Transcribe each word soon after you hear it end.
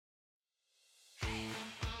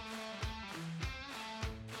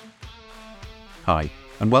Hi,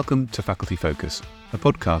 and welcome to Faculty Focus, a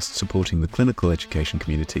podcast supporting the clinical education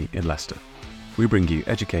community in Leicester. We bring you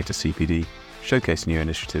Educator CPD, showcase new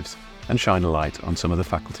initiatives, and shine a light on some of the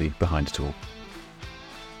faculty behind it all.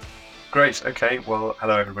 Great. Okay. Well,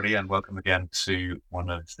 hello everybody, and welcome again to one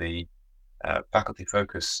of the Faculty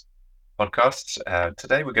Focus podcasts.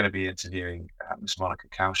 Today we're going to be interviewing Ms. Monica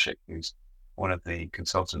Kaushik, who's one of the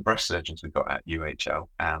consultant breast surgeons we've got at UHL,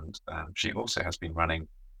 and she also has been running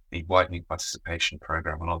the Widening Participation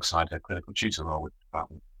Programme alongside her clinical tutor role with the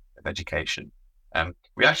Department of Education.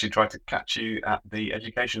 We actually tried to catch you at the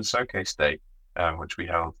Education Showcase Day, which we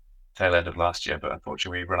held tail end of last year, but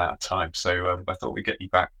unfortunately we ran out of time. So I thought we'd get you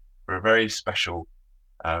back for a very special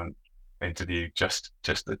interview just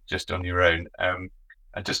on your own, and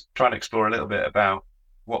just try and explore a little bit about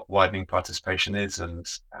what widening participation is, and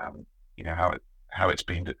how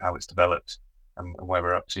it's developed, and where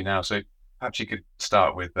we're up to now. So perhaps you could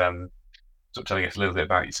start with sort of telling us a little bit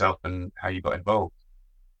about yourself and how you got involved.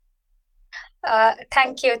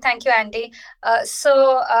 Thank you, Andy. As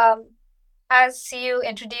you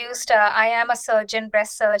introduced, I am a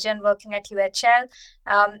breast surgeon working at UHL,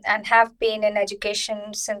 and have been in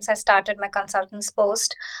education since I started my consultant's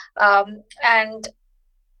post. And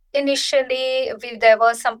initially, there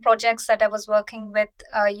were some projects that I was working with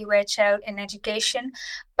UHL in education,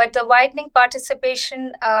 but the widening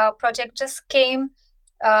participation project just came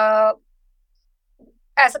as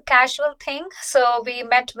a casual thing. So we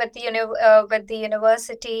met with the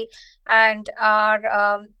university, and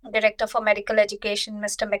our director for medical education,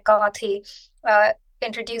 Mr. McCarthy,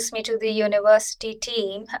 introduced me to the university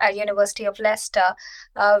team at University of Leicester,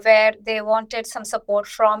 where they wanted some support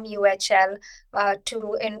from UHL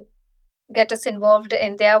to get us involved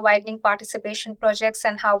in their widening participation projects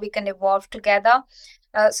and how we can evolve together.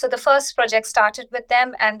 So the first project started with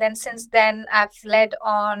them, and then since then I've led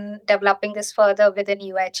on developing this further within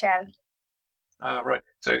UHL. Right.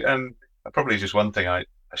 So probably just one thing I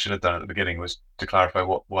should have done at the beginning was to clarify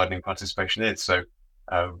what widening participation is. So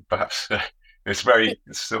perhaps it's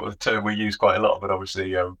sort of a term we use quite a lot, but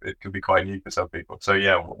obviously it can be quite new for some people. So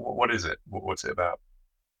yeah, what is it? What's it about?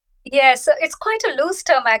 Yeah, so it's quite a loose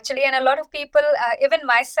term actually, and a lot of people, even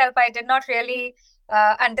myself, I did not really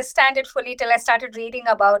understand it fully till I started reading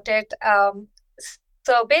about it.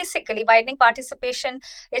 So basically, widening participation,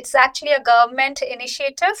 it's actually a government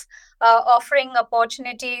initiative offering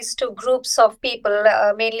opportunities to groups of people,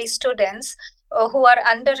 mainly students, who are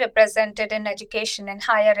underrepresented in education and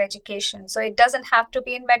higher education. So it doesn't have to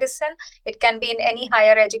be in medicine; it can be in any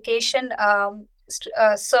higher education.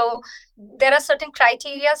 So there are certain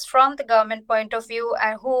criteria from the government point of view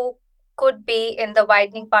and who could be in the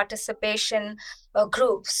widening participation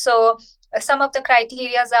group. So some of the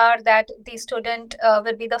criteria are that the student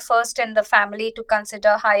will be the first in the family to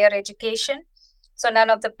consider higher education. So none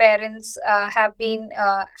of the parents have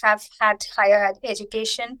had higher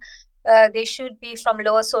education. They should be from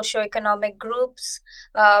lower socioeconomic groups,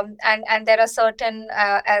 and there are certain,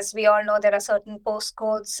 as we all know, there are certain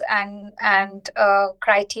postcodes and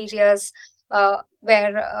criterias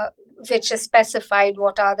where which is specified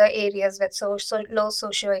what are the areas with low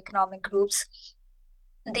socioeconomic groups.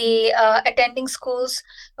 The attending schools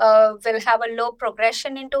will have a low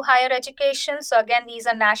progression into higher education. So again, these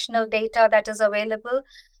are national data that is available.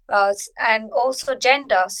 And also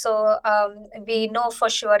gender. So we know for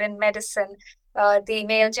sure in medicine, the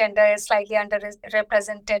male gender is slightly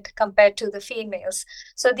underrepresented compared to the females.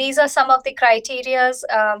 So these are some of the criteria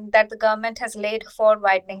that the government has laid for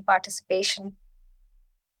widening participation.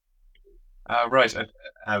 Right.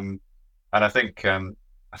 And I think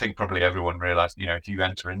probably everyone realized, if you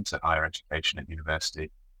enter into higher education at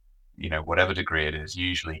university, whatever degree it is,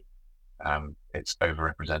 usually it's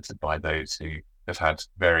overrepresented by those who have had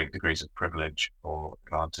varying degrees of privilege or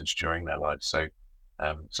advantage during their lives. So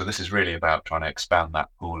this is really about trying to expand that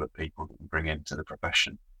pool of people that we bring into the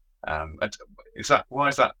profession. And why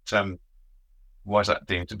is that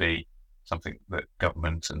deemed to be something that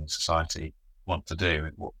government and society want to do?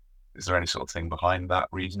 Is there any sort of thing behind that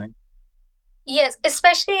reasoning? Yes,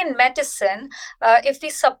 especially in medicine, if we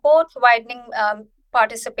support widening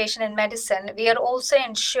participation in medicine, we are also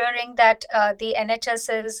ensuring that the NHS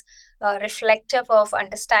is reflective of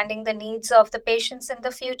understanding the needs of the patients in the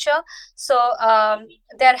future. So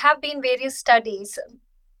there have been various studies,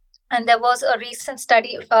 and there was a recent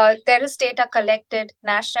study. There is data collected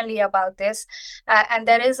nationally about this, and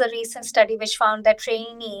there is a recent study which found that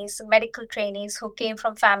medical trainees who came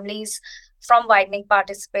from families from widening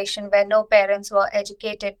participation, where no parents were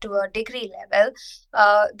educated to a degree level,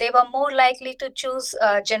 they were more likely to choose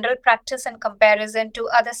general practice in comparison to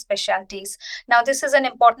other specialties. Now, this is an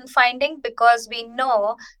important finding because we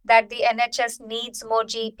know that the NHS needs more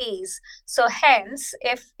GPs. So hence,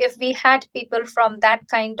 if we had people from that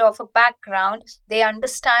kind of a background, they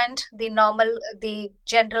understand the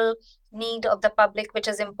general need of the public, which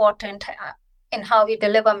is important in how we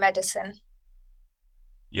deliver medicine.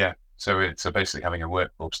 Yeah, so basically having a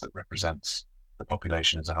workforce that represents the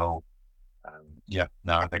population as a whole. Yeah,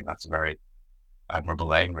 no, I think that's a very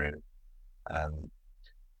admirable aim, really.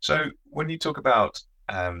 So when you talk about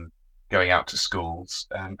going out to schools,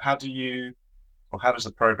 how does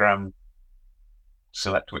the program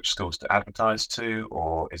select which schools to advertise to,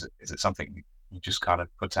 or is it something you just kind of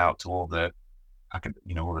put out to all the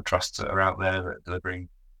trusts that are out there that are delivering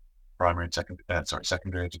primary and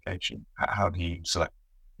secondary education? How do you select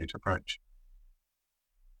who to approach?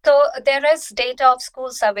 So there is data of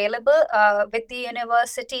schools available with the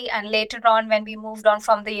university, and later on, when we moved on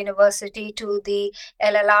from the university to the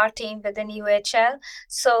LLR team within UHL.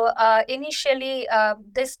 So initially,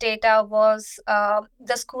 this data was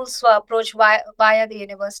the schools were approached via the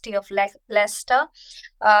University of Leicester,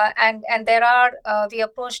 and there are we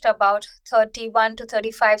approached about 31 to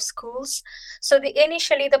 35 schools. So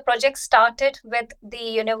initially the project started with the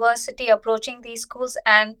university approaching these schools,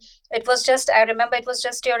 and I remember it was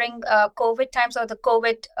just during COVID times, or the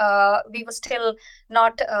COVID, we were still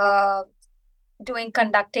not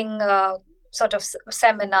conducting sort of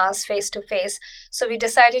seminars face to face. So we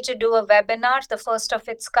decided to do a webinar, the first of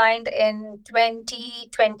its kind in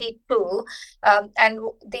 2022. And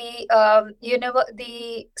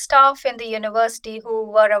the staff in the university who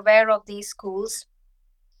were aware of these schools,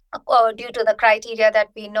 due to the criteria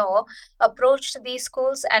that we know, approached these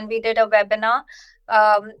schools, and we did a webinar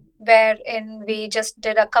wherein we just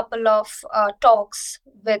did a couple of talks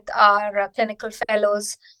with our clinical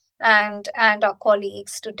fellows and our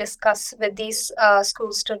colleagues to discuss with these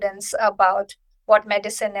school students about what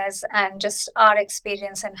medicine is and just our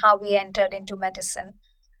experience and how we entered into medicine.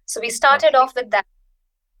 So we started off with that.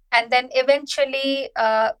 And then eventually,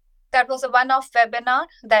 that was a one-off webinar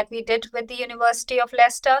that we did with the University of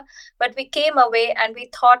Leicester. But we came away and we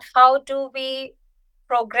thought, how do we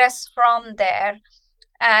progress from there?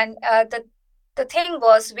 And the thing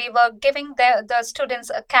was, we were giving the students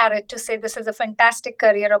a carrot to say this is a fantastic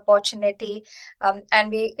career opportunity, and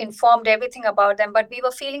we informed everything about them. But we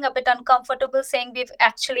were feeling a bit uncomfortable saying we've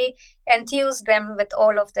actually enthused them with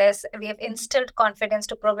all of this. We have instilled confidence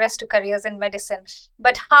to progress to careers in medicine.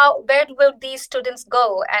 But where will these students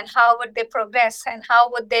go, and how would they progress, and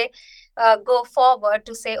how would they go forward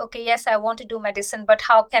to say, okay, yes, I want to do medicine, but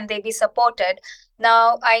how can they be supported?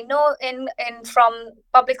 Now, I know in from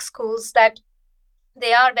public schools that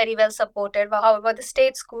they are very well supported. However, the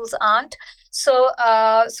state schools aren't. So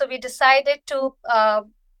we decided to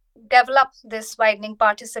develop this widening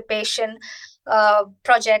participation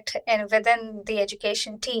project within the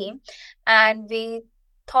education team, and we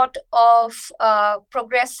thought of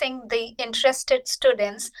progressing the interested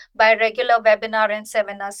students by regular webinar and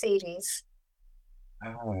seminar series.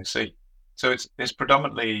 Oh, I see. So it's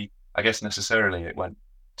predominantly, I guess necessarily, it went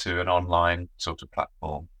to an online sort of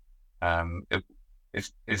platform.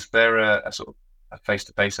 Is there a sort of a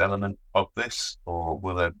face-to-face element of this, or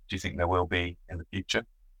do you think there will be in the future?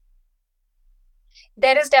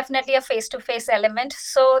 There is definitely a face-to-face element.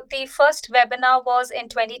 So the first webinar was in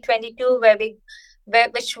 2022,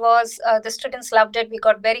 which was the students loved it. We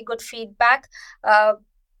got very good feedback.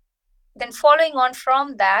 Then following on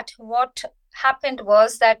from that, what happened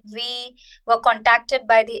was that we were contacted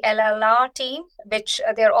by the LLR team, which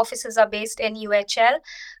their offices are based in UHL.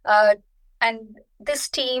 And this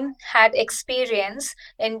team had experience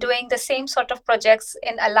in doing the same sort of projects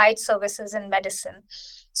in allied services in medicine.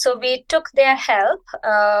 So we took their help.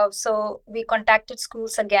 So we contacted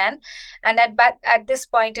schools again. And at this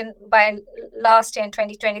point, by last year in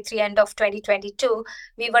 2023, end of 2022,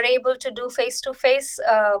 we were able to do face-to-face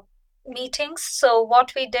meetings. So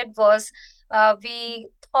what we did was, we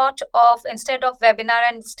thought of, instead of webinar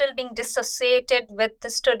and still being dissociated with the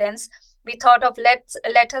students, we thought of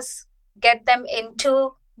let us get them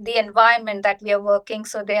into the environment that we are working,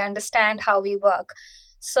 so they understand how we work.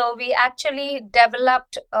 So we actually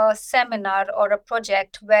developed a seminar or a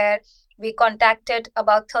project where we contacted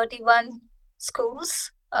about 31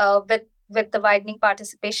 schools with the widening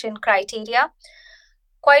participation criteria.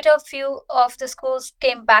 Quite a few of the schools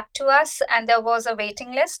came back to us, and there was a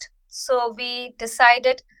waiting list. So we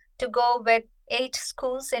decided to go with 8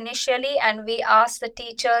 schools initially, and we asked the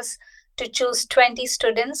teachers to choose 20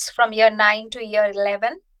 students from year 9 to year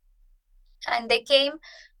 11. And they came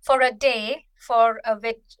for a day, for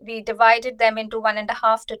which we divided them into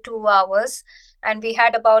 1.5 to 2 hours. And we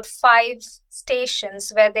had about 5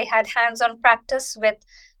 stations where they had hands-on practice with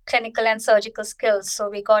clinical and surgical skills. So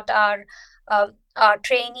we got our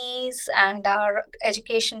trainees and our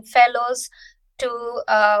education fellows to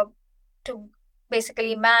to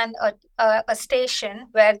basically man a station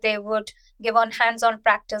where they would give on hands-on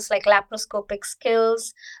practice like laparoscopic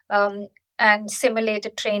skills, and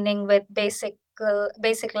simulated training with basic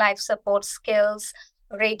life support skills,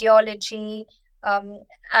 radiology, um,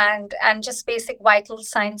 and just basic vital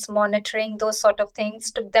signs monitoring, those sort of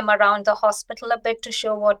things. Took them around the hospital a bit to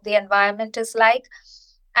show what the environment is like.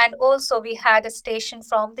 And also, we had a station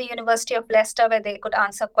from the University of Leicester where they could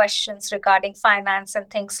answer questions regarding finance and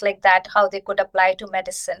things like that, how they could apply to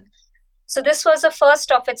medicine. So, this was the first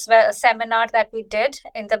of its seminar that we did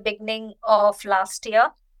in the beginning of last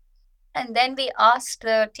year. And then we asked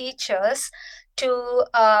the teachers to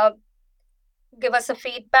give us a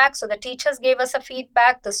feedback. So the teachers gave us a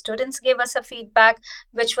feedback, the students gave us a feedback,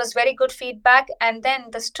 which was very good feedback. And then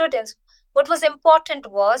the students, what was important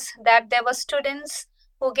was that there were students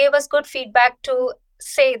who gave us good feedback to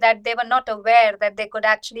say that they were not aware that they could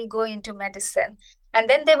actually go into medicine. And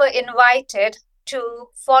then they were invited to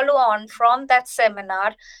follow on from that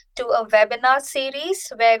seminar to a webinar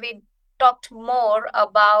series where we talked more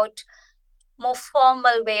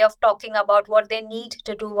formal way of talking about what they need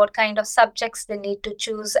to do, what kind of subjects they need to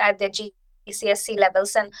choose at their GCSE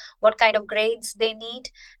levels, and what kind of grades they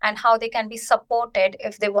need, and how they can be supported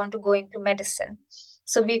if they want to go into medicine.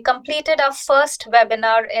 So we completed our first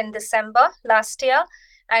webinar in December last year,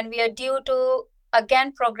 and we are due to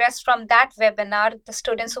again progress from that webinar. The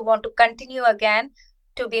students who want to continue again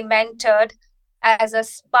to be mentored as a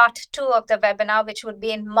part 2 of the webinar, which would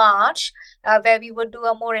be in March, where we would do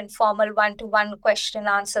a more informal one-to-one question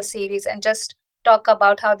answer series and just talk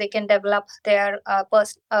about how they can develop their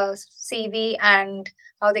CV and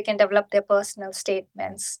how they can develop their personal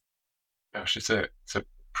statements. Gosh, it's a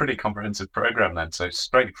pretty comprehensive program then. So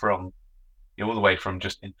straight from all the way from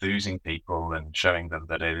just enthusing people and showing them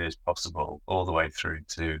that it is possible, all the way through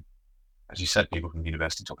to, as you said, people from the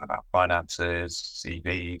university talking about finances,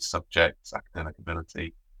 CVs, subjects, academic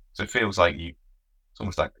ability. So it feels like it's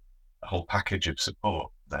almost like a whole package of support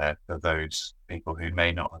there for those people who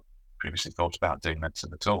may not have previously thought about doing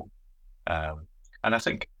medicine at all. And I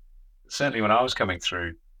think certainly when I was coming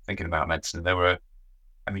through thinking about medicine,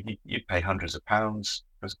 you'd pay hundreds of pounds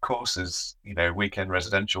for courses, weekend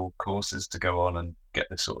residential courses to go on and get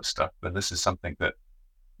this sort of stuff. But this is something that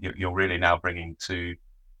you're really now bringing to,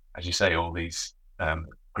 as you say, all these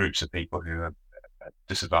groups of people who are at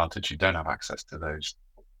disadvantage, who don't have access to those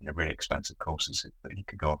really expensive courses that you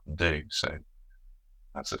could go off and do. So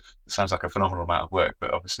it sounds like a phenomenal amount of work,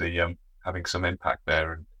 but obviously having some impact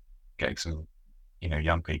there and getting some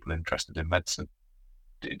young people interested in medicine.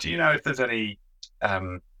 Do you know if there's any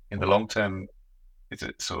in the long term, is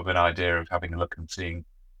it sort of an idea of having a look and seeing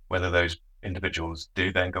whether those individuals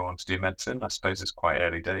do then go on to do medicine? I suppose it's quite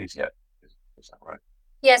early days yet. Is that right?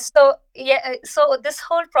 Yes, so this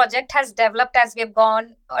whole project has developed as we've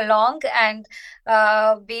gone along, and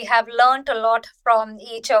we have learned a lot from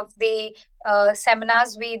each of the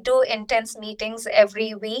seminars. We do intense meetings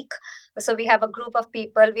every week. So we have a group of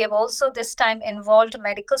people. We have also this time involved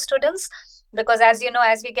medical students, because as you know,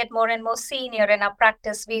 as we get more and more senior in our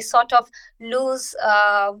practice, we sort of lose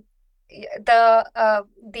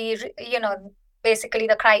basically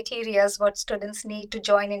the criteria is what students need to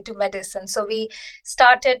join into medicine. So we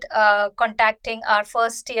started contacting our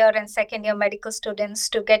first year and second year medical students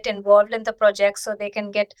to get involved in the project, so they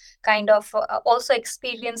can get kind of also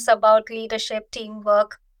experience about leadership,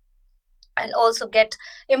 teamwork, and also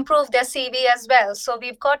improve their CV as well. So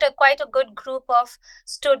we've got quite a good group of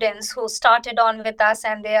students who started on with us,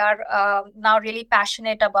 and they are now really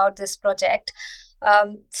passionate about this project.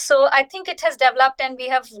 So I think it has developed, and we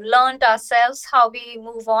have learned ourselves how we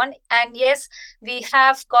move on. And yes, we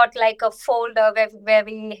have got like a folder where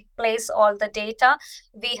we place all the data.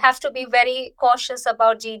 We have to be very cautious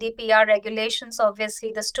about GDPR regulations.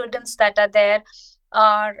 Obviously, the students that are there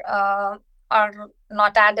are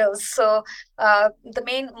not adults. So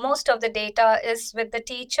most of the data is with the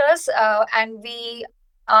teachers, and we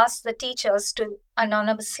ask the teachers to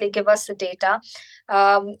anonymously give us the data.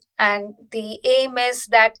 And the aim is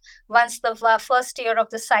that once the first year of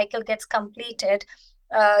the cycle gets completed,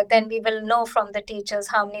 then we will know from the teachers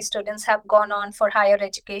how many students have gone on for higher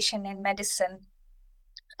education in medicine.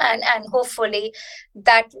 And hopefully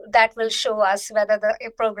that will show us whether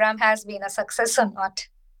the program has been a success or not.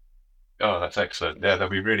 Oh, that's excellent. Yeah, that'll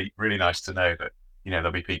be really, really nice to know that,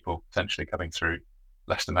 there'll be people potentially coming through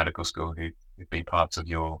Leicester Medical School who've been part of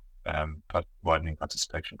your widening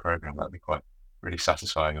participation program. That'd be quite really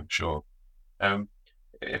satisfying, I'm sure. Um,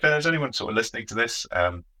 if there's anyone sort of listening to this,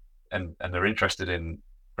 and they're interested in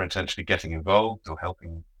potentially getting involved or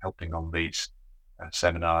helping on these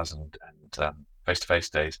seminars and face-to-face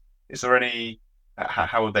days, is there any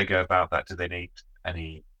how would they go about that? Do they need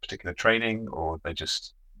any particular training, or they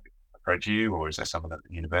just approach you, or is there someone at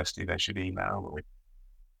the university they should email? Or...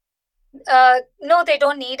 No, they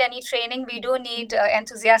don't need any training. We do need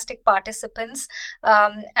enthusiastic participants.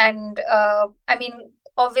 And I mean,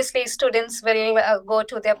 obviously, students will go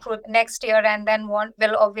to their next year and then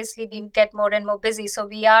will obviously get more and more busy. So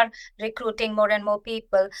we are recruiting more and more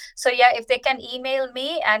people. So yeah, if they can email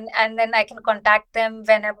me and then I can contact them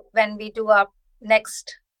when we do our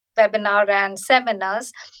next webinar and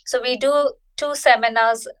seminars. So we do 2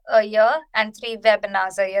 seminars a year and 3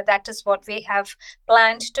 webinars a year. That is what we have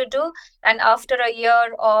planned to do. And after a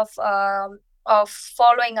year of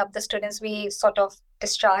following up the students, we sort of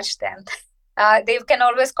discharge them. They can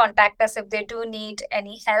always contact us if they do need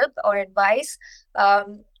any help or advice.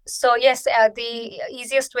 So yes, the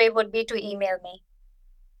easiest way would be to email me.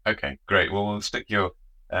 Okay, great. Well, we'll stick your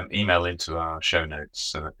email into our show notes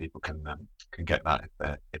so that people can get that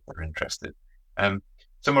if they're interested.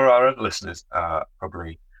 Some of our other listeners are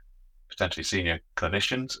probably potentially senior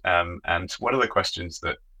clinicians, and one of the questions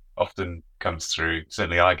that often comes through,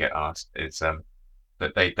 certainly I get asked, is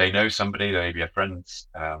that they know somebody, maybe a friend's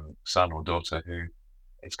son or daughter, who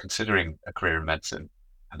is considering a career in medicine,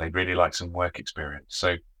 and they'd really like some work experience.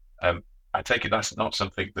 So I take it that's not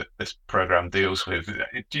something that this program deals with.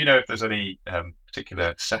 Do you know if there's any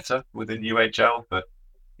particular setup within UHL for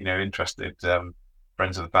interested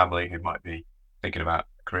friends of the family who might be thinking about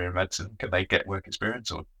a career in medicine? Can they get work experience,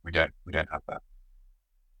 or we don't have that?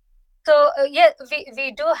 So yeah,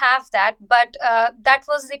 we do have that, but that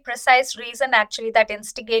was the precise reason actually that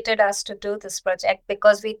instigated us to do this project,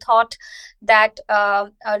 because we thought that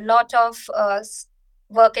a lot of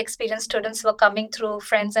work experience students were coming through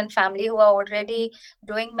friends and family who are already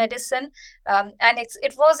doing medicine, and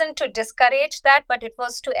it wasn't to discourage that, but it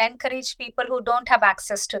was to encourage people who don't have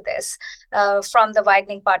access to this from the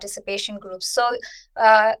widening participation groups. So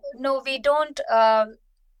no, we don't.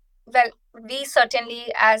 Well, we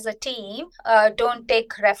certainly as a team don't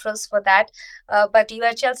take referrals for that, but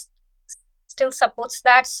UHL still supports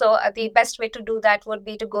that. So the best way to do that would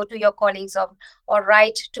be to go to your colleagues or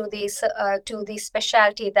write to the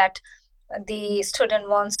specialty that the student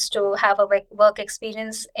wants to have a work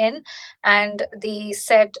experience in, and the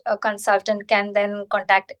said consultant can then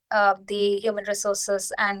contact the human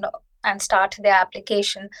resources and start their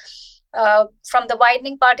application. From the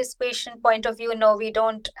widening participation point of view, no, we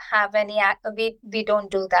don't have any. We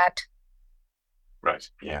don't do that. Right.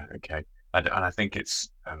 Yeah. Okay. And I think it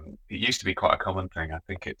used to be quite a common thing. I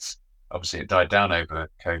think obviously it died down over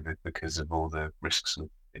COVID because of all the risks of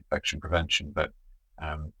infection prevention, but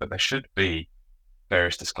there should be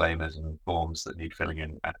various disclaimers and forms that need filling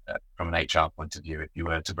in from an HR point of view if you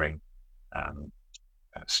were to bring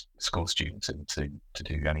school students in to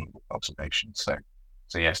do any observations.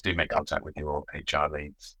 So yes, do make contact with your HR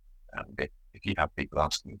leads if you have people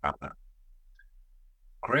asking about that.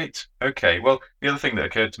 Great. Okay. Well, the other thing that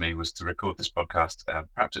occurred to me was to record this podcast.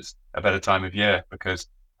 Perhaps it's a better time of year because,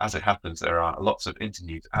 as it happens, there are lots of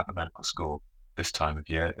interviews at the medical school this time of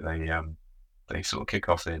year. They sort of kick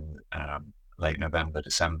off in late November,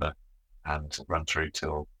 December, and run through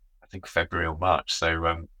till I think February or March.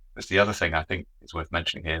 So that's the other thing I think is worth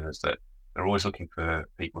mentioning here, is that they're always looking for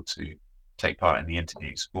people to take part in the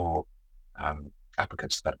interviews for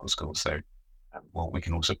applicants to medical school. So well, we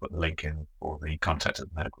can also put the link in for the contact at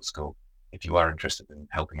the medical school if you are interested in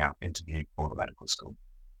helping out interview for the medical school,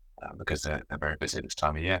 because they're very busy this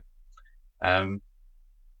time of year.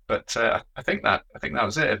 But I think that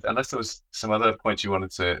was it. Unless there was some other points you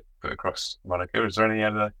wanted to put across, Monica, is there any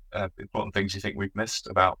other important things you think we've missed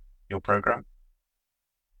about your program?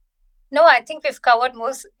 No, I think we've covered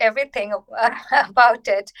most everything about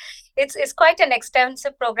it. It's quite an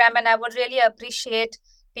extensive program, and I would really appreciate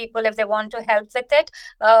people if they want to help with it.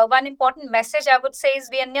 One important message I would say is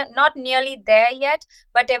we are not nearly there yet,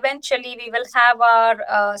 but eventually we will have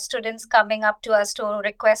our students coming up to us to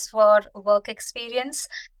request for work experience,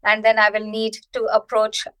 and then I will need to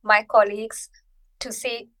approach my colleagues to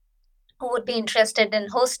see who would be interested in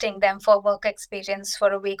hosting them for work experience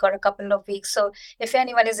for a week or a couple of weeks. So if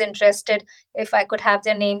anyone is interested, if I could have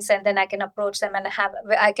their names, and then I can approach them, and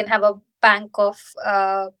I can have a bank of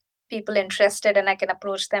people interested, and I can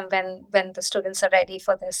approach them when the students are ready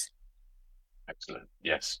for this. Excellent.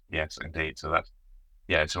 Yes, indeed. So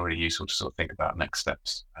it's already useful to sort of think about next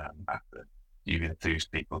steps after you've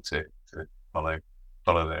enthused people to follow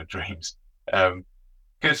their dreams.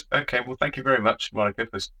 Good. Okay. Well, thank you very much, Monica,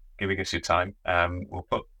 for giving us your time. We'll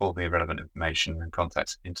put all the relevant information and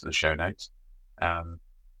contacts into the show notes.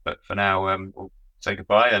 But for now, we'll say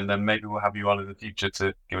goodbye, and then maybe we'll have you on in the future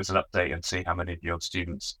to give us an update and see how many of your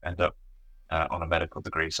students end up on a medical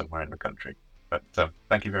degree somewhere in the country. But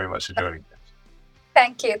thank you very much for joining us.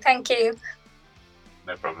 Thank you. Thank you.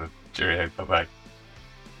 No problem. Cheerio. Bye-bye.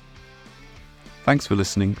 Thanks for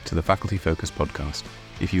listening to the Faculty Focus podcast.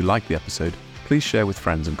 If you like the episode, please share with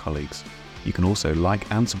friends and colleagues. You can also like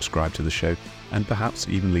and subscribe to the show, and perhaps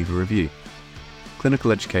even leave a review.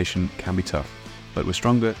 Clinical education can be tough, but we're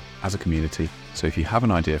stronger as a community, so if you have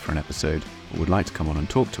an idea for an episode or would like to come on and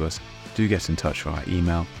talk to us, do get in touch via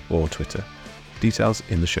email or Twitter. Details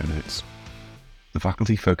in the show notes. The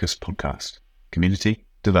Faculty Focus podcast, Community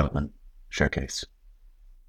Development Showcase.